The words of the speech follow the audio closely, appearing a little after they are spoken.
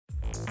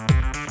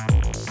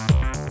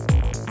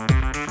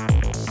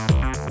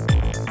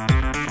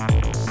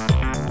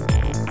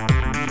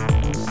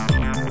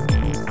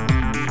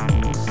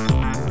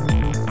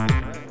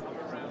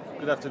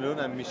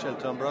afternoon, I'm Michel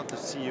Tombrov, the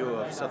CEO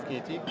of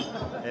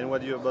SoftKinetic, and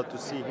what you're about to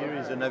see here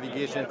is a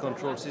navigation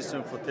control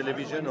system for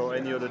television or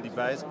any other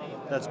device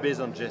that's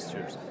based on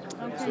gestures.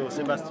 Okay. So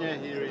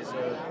Sébastien here is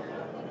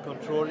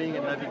controlling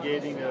and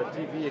navigating a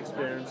TV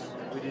experience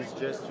with his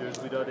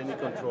gestures without any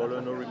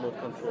controller, no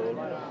remote control.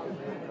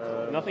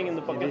 Nothing in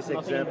the pocket? In this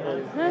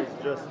example,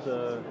 it's just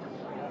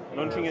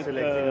launching it,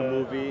 selecting a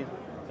movie.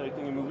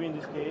 Selecting a movie in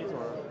this case?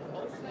 Or?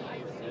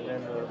 And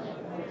then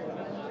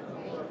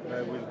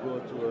I will go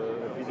to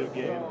a video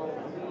game.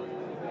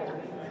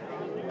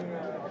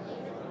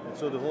 And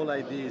so the whole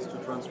idea is to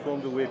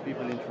transform the way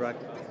people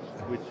interact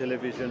with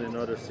television and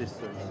other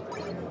systems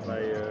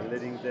by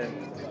letting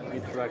them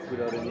interact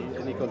without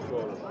any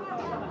controller.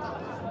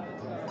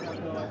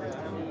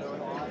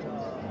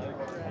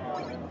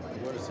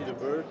 You want to see the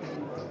bird?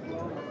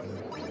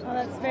 Oh,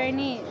 that's very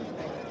neat.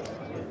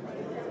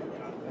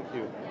 Thank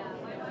you.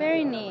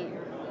 Very neat.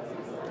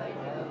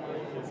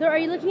 So are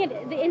you looking at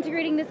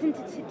integrating this into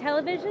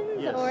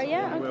televisions? Yes. Or,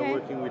 yeah? And okay. we're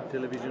working with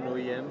television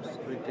OEMs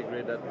to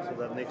integrate that so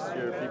that next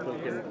year people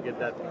can get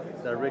that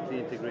directly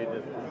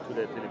integrated into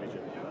their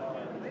television.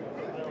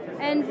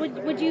 And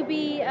would you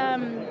be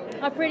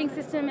operating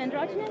system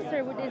androgynous,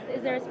 or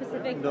is there a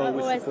specific No,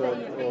 we OS support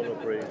that you... all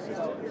operating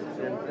systems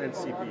and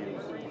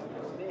CPUs.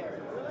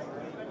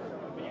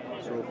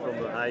 So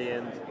from the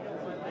high-end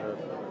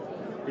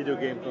video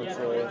game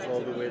consoles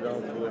all the way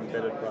down to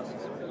embedded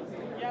processors.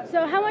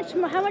 So how much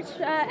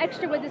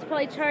extra would this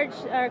probably charge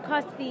or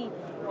cost to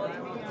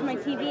my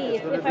TV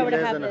if I were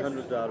to have this?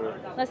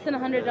 $100. Less than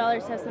 $100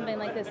 to have something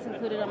like this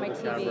included on my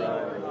TV.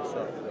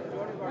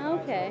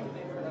 Okay.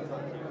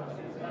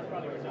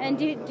 And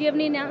do you have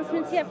any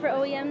announcements yet for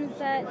OEMs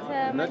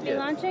that might be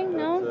launching?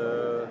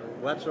 No?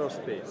 Watch our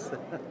space.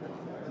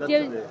 Do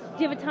you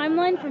have a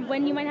timeline for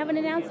when you might have an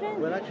announcement?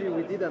 Well, actually,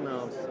 we did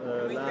announce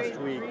last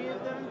week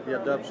the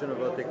adoption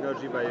of our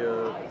technology by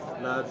a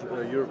large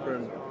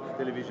European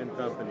television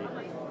company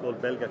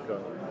called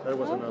Belgacom. That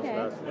was announced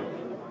last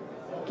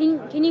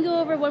week. Can you go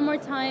over one more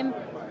time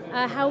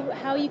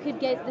how you could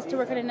get this to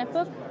work on a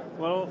netbook?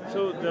 Well,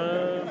 so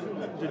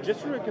the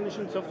gesture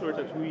recognition software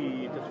that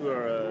we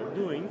are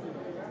doing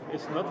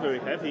is not very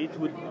heavy.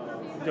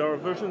 There are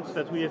versions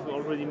that we have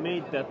already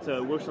made that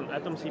works on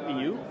Atom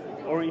CPU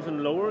or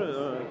even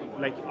lower,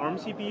 like ARM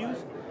CPUs.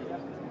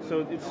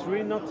 So it's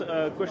really not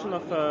a question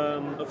of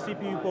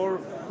CPU power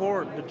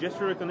for the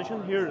gesture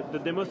recognition. Here, the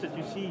demos that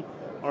you see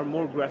are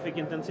more graphic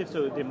intensive,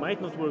 so they might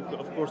not work,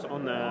 of course,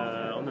 on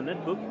a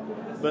netbook,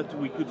 but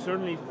we could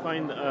certainly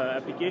find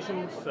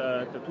applications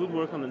that would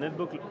work on a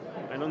netbook.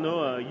 I don't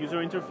know, user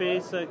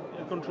interface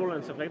control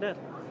and stuff like that.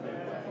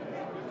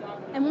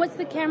 And what's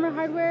the camera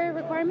hardware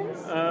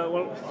requirements?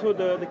 Well, so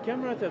the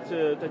camera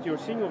that you're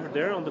seeing over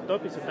there on the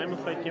top is a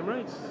time-of-flight camera.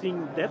 It's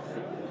seeing depth.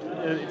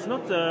 It's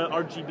not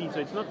RGB, so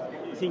it's not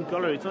seeing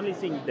color. It's only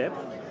seeing depth.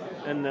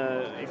 And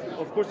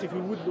of course, if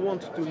we would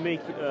want to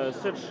make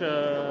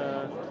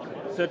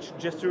such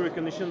gesture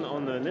recognition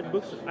on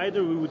netbooks,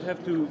 either we would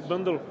have to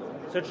bundle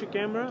such a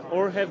camera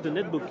or have the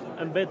netbook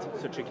embed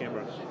such a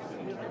camera.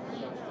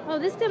 Oh,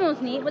 this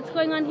demo's neat. What's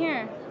going on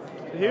here?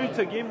 Here it's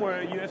a game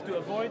where you have to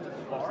avoid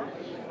a bar.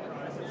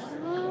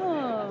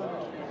 Oh.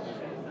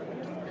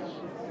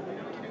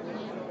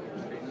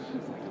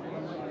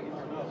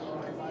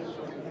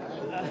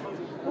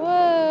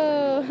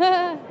 Whoa.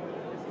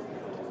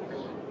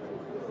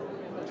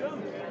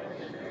 Jump.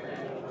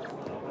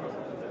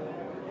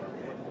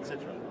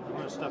 I'm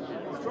going to stop here.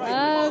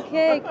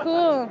 Okay,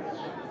 cool.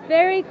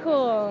 Very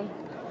cool.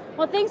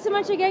 Well, thanks so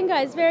much again,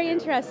 guys. Very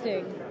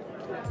interesting.